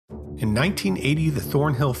In 1980, the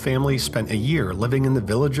Thornhill family spent a year living in the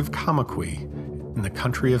village of Kamakwi, in the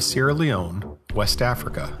country of Sierra Leone, West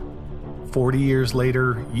Africa. 40 years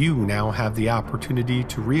later, you now have the opportunity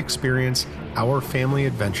to re-experience our family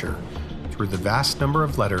adventure through the vast number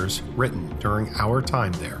of letters written during our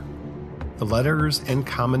time there. The letters and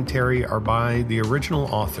commentary are by the original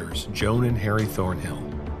authors, Joan and Harry Thornhill.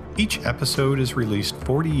 Each episode is released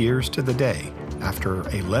 40 years to the day after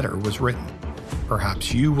a letter was written.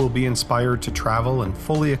 Perhaps you will be inspired to travel and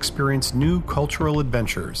fully experience new cultural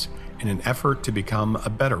adventures in an effort to become a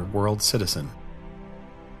better world citizen.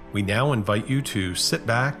 We now invite you to sit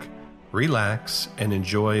back, relax, and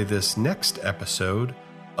enjoy this next episode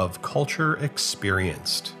of Culture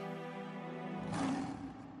Experienced.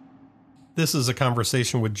 This is a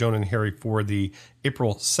conversation with Joan and Harry for the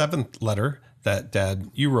April 7th letter that,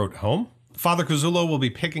 Dad, you wrote home. Father Kazula will be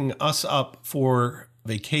picking us up for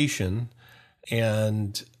vacation,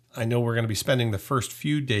 and I know we're going to be spending the first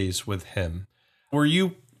few days with him. Were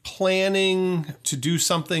you planning to do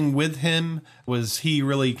something with him? Was he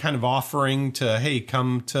really kind of offering to, hey,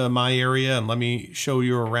 come to my area and let me show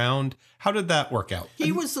you around? How did that work out?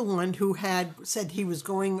 He was the one who had said he was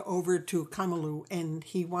going over to Kamalu, and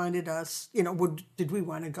he wanted us, did we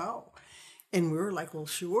want to go? And we were like, well,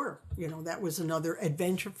 sure. That was another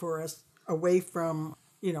adventure for us away from,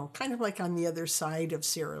 kind of like on the other side of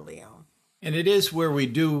Sierra Leone. And it is where we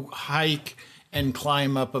do hike and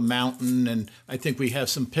climb up a mountain. And I think we have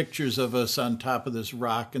some pictures of us on top of this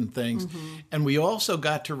rock and things. Mm-hmm. And we also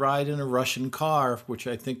got to ride in a Russian car, which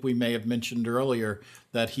I think we may have mentioned earlier,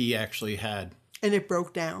 that he actually had. And it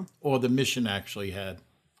broke down. Or the mission actually had.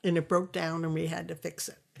 And it broke down and we had to fix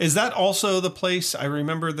it. Is that also the place? I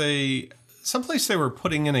remember someplace they were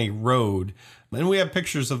putting in a road. And we have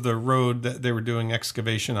pictures of the road that they were doing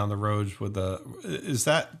excavation on the roads with is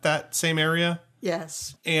that same area?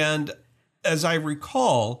 Yes. And as I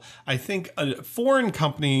recall, I think foreign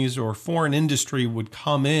companies or foreign industry would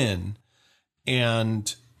come in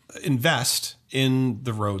and invest in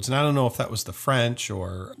the roads. And I don't know if that was the French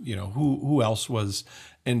or, who else was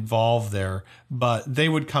involved there, but they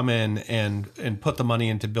would come in and put the money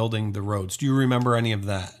into building the roads. Do you remember any of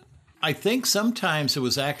that? I think sometimes it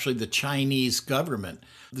was actually the Chinese government.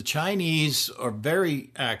 The Chinese are very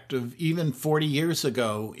active. Even 40 years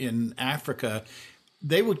ago in Africa,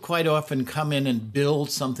 they would quite often come in and build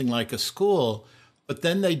something like a school, but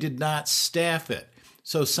then they did not staff it.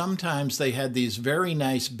 So sometimes they had these very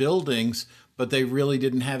nice buildings, but they really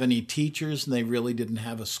didn't have any teachers and they really didn't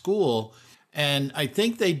have a school. And I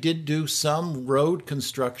think they did do some road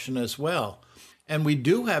construction as well. And we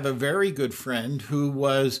do have a very good friend who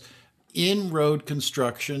was in road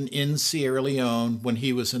construction in Sierra Leone when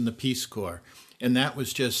he was in the Peace Corps. And that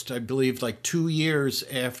was just, I believe, like 2 years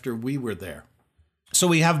after we were there. So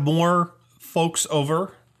we have more folks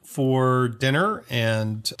over for dinner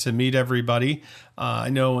and to meet everybody. I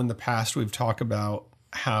know in the past we've talked about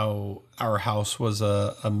how our house was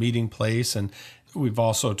a meeting place, and we've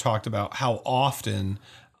also talked about how often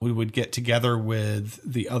we would get together with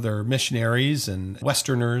the other missionaries and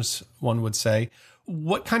Westerners, one would say.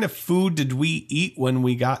 What kind of food did we eat when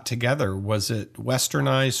we got together? Was it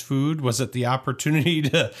westernized food? Was it the opportunity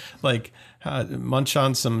to munch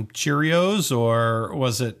on some Cheerios, or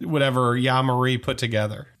was it whatever Ya-Marie put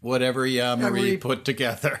together? Whatever Ya-Marie put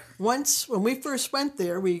together. Once, when we first went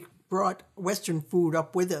there, we brought Western food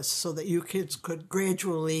up with us so that you kids could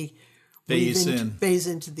gradually phase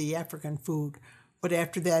into the African food. But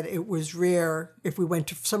after that, it was rare. If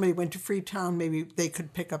somebody went to Freetown, maybe they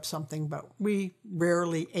could pick up something, but we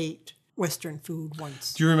rarely ate Western food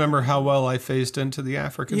once. Do you remember how well I phased into the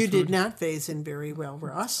African food? You did not phase in very well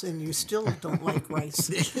for us, and you still don't like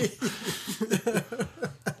rice.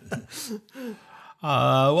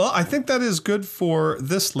 Well, I think that is good for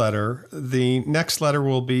this letter. The next letter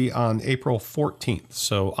will be on April 14th,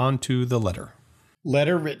 so on to the letter.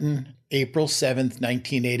 Letter written April 7th,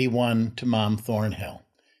 1981 to Mom Thornhill.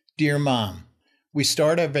 Dear Mom, we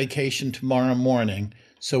start our vacation tomorrow morning,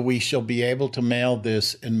 so we shall be able to mail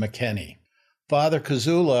this in McKinney. Father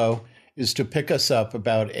Kazulo is to pick us up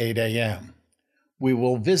about 8 a.m. We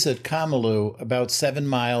will visit Kamalu about 7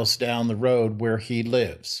 miles down the road where he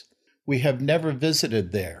lives. We have never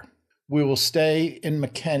visited there. We will stay in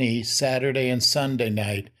McKinney Saturday and Sunday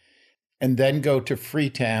night and then go to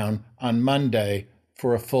Freetown on Monday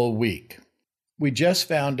for a full week. We just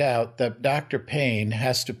found out that Dr. Payne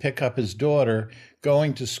has to pick up his daughter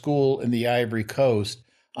going to school in the Ivory Coast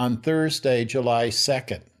on Thursday, July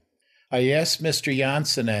 2nd. I asked Mr.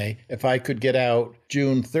 Janssene if I could get out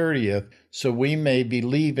June 30th, so we may be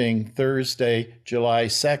leaving Thursday, July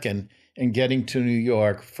 2nd, and getting to New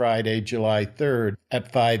York Friday, July 3rd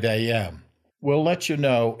at 5 a.m. We'll let you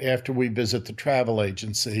know after we visit the travel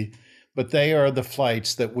agency, but they are the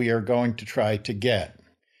flights that we are going to try to get.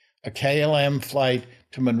 A KLM flight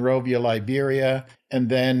to Monrovia, Liberia, and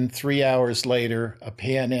then 3 hours later, a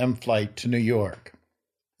Pan Am flight to New York.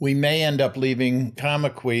 We may end up leaving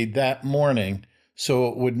Kamakwi that morning, so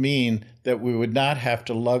it would mean that we would not have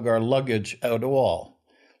to lug our luggage at all.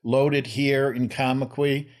 Load it here in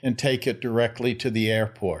Kamakwi and take it directly to the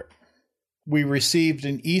airport. We received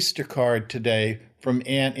an Easter card today from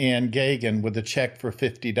Aunt Ann Gagan with a check for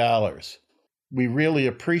 $50. We really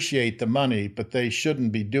appreciate the money, but they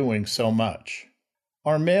shouldn't be doing so much.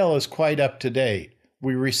 Our mail is quite up to date.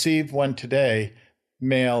 We received one today,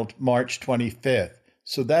 mailed March 25th,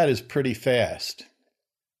 so that is pretty fast.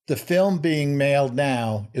 The film being mailed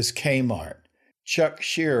now is Kmart. Chuck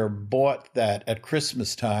Shearer bought that at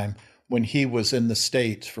Christmas time when he was in the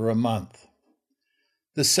States for a month.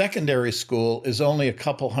 The secondary school is only a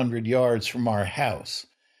couple hundred yards from our house.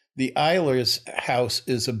 The Eilers' house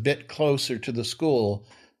is a bit closer to the school,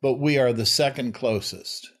 but we are the second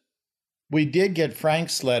closest. We did get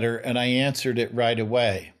Frank's letter, and I answered it right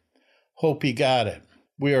away. Hope he got it.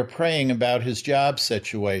 We are praying about his job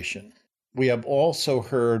situation. We have also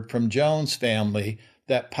heard from Jones' family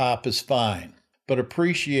that Pop is fine, but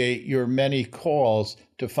appreciate your many calls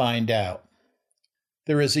to find out.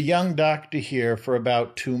 There is a young doctor here for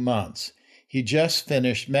about 2 months. He just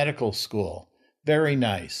finished medical school. Very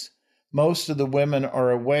nice. Most of the women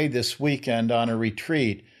are away this weekend on a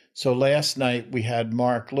retreat, so last night we had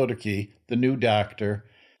Mark Ludicky, the new doctor,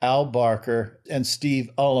 Al Barker, and Steve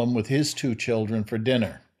Ullum with his 2 children for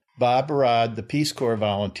dinner. Bob Arad, the Peace Corps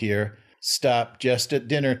volunteer, stopped just at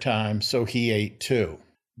dinner time, so he ate too.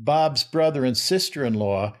 Bob's brother and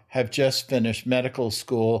sister-in-law have just finished medical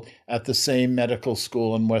school at the same medical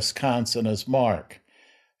school in Wisconsin as Mark.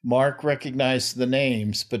 Mark recognized the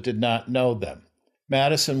names but did not know them.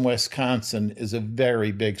 Madison, Wisconsin is a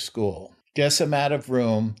very big school. Guess I'm out of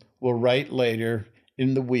room. We'll write later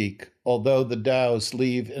in the week. Although the Dows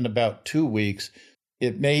leave in about 2 weeks,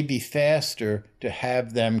 it may be faster to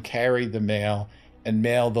have them carry the mail and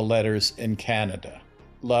mail the letters in Canada.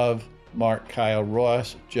 Love, Mark, Kyle,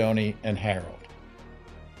 Ross, Joni, and Harold.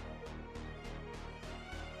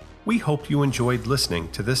 We hope you enjoyed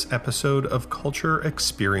listening to this episode of Culture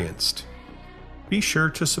Experienced. Be sure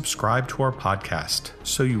to subscribe to our podcast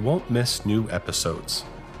so you won't miss new episodes.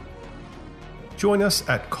 Join us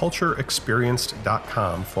at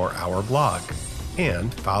cultureexperienced.com for our blog,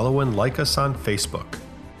 and follow and like us on Facebook.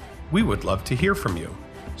 We would love to hear from you,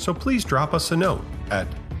 so please drop us a note at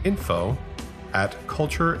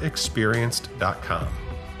info@cultureexperienced.com.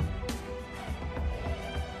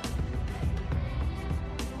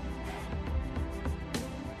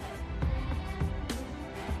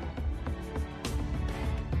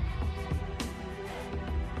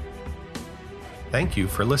 Thank you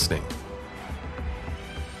for listening.